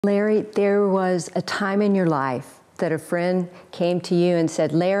Larry, there was a time in your life that a friend came to you and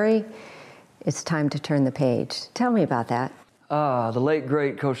said, Larry, it's time to turn the page. Tell me about that. The late,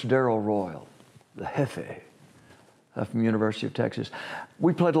 great Coach Darrell Royal, the Jefe from University of Texas.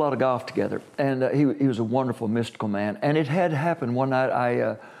 We played a lot of golf together, and he was a wonderful, mystical man. And it had happened one night.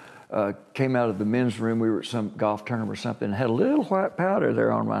 I came out of the men's room. We were at some golf tournament or something, and had a little white powder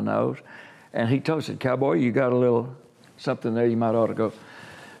there on my nose. And he told me, Cowboy, you got a little something there, you might ought to go.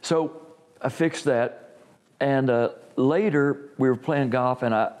 So I fixed that, and later we were playing golf,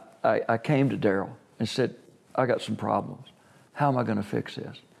 and I came to Darrell and said, I got some problems. How am I going to fix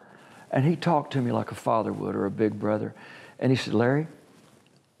this? And he talked to me like a father would or a big brother. And he said, Larry,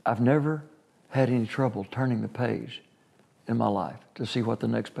 I've never had any trouble turning the page in my life to see what the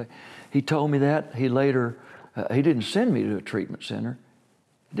next page. He told me that. He later, he didn't send me to a treatment center.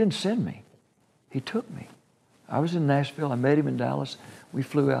 He didn't send me. He took me. I was in Nashville. I met him in Dallas. We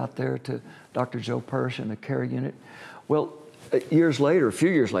flew out there to Dr. Joe Persh in the care unit. Well, years later, a few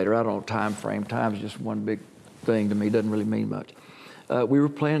years later, I don't know time frame. Time's just one big thing to me. Doesn't really mean much. We were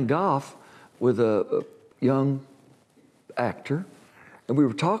playing golf with a young actor, and we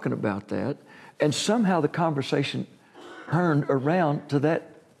were talking about that. And somehow the conversation turned around to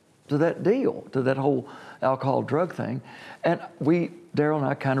that deal, to that whole alcohol drug thing. And Darrell and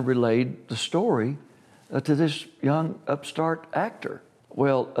I kind of relayed the story to this young upstart actor.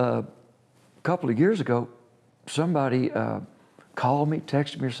 Well, a couple of years ago, somebody called me,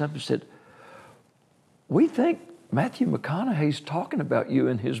 texted me or something, said, we think Matthew McConaughey's talking about you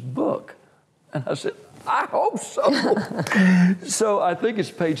in his book. And I said, I hope so. So I think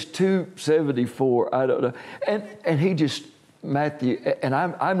it's page 274, I don't know. And he just, Matthew, and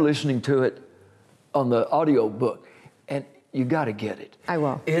I'm listening to it on the audio book, and you got to get it. I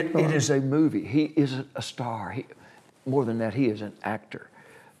will. It is a movie. He is a star. More than that, he is an actor,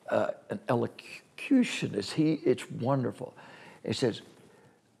 an elocutionist. It's wonderful. It says,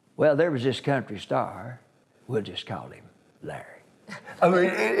 well, there was this country star. We'll just call him Larry. I mean,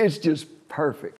 it's just perfect.